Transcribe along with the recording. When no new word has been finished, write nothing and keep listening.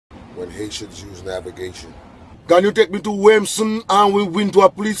When Haitians use navigation. Can you take me to Wemson and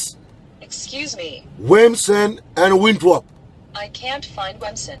Winthrop, please? Excuse me. Wemson and Winthrop. I can't find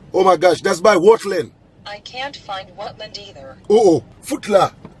Wemson. Oh my gosh, that's by Watland. I can't find Watland either. Oh,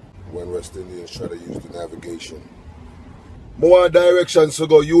 Footla. When West Indians try to use the navigation. More directions to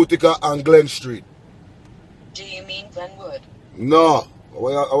go Utica and Glen Street. Do you mean Glenwood? No, I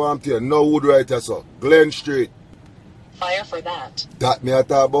want to tell you, no wood right here, sir. Glen Street. Fire for that. That me a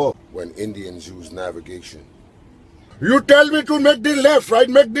talk about. When Indians use navigation. You tell me to make the left, right?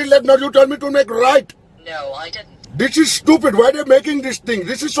 Make the left, now you tell me to make right. No, I didn't. This is stupid. Why are they making this thing?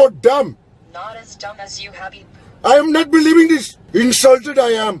 This is so dumb. Not as dumb as you, Habib. I am not believing this. Insulted I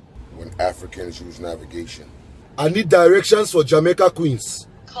am. When Africans use navigation. I need directions for Jamaica Queens.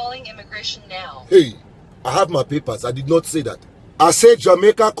 Calling immigration now. Hey, I have my papers. I did not say that. I said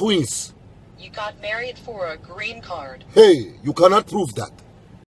Jamaica Queens. You got married for a green card. Hey, you cannot prove that.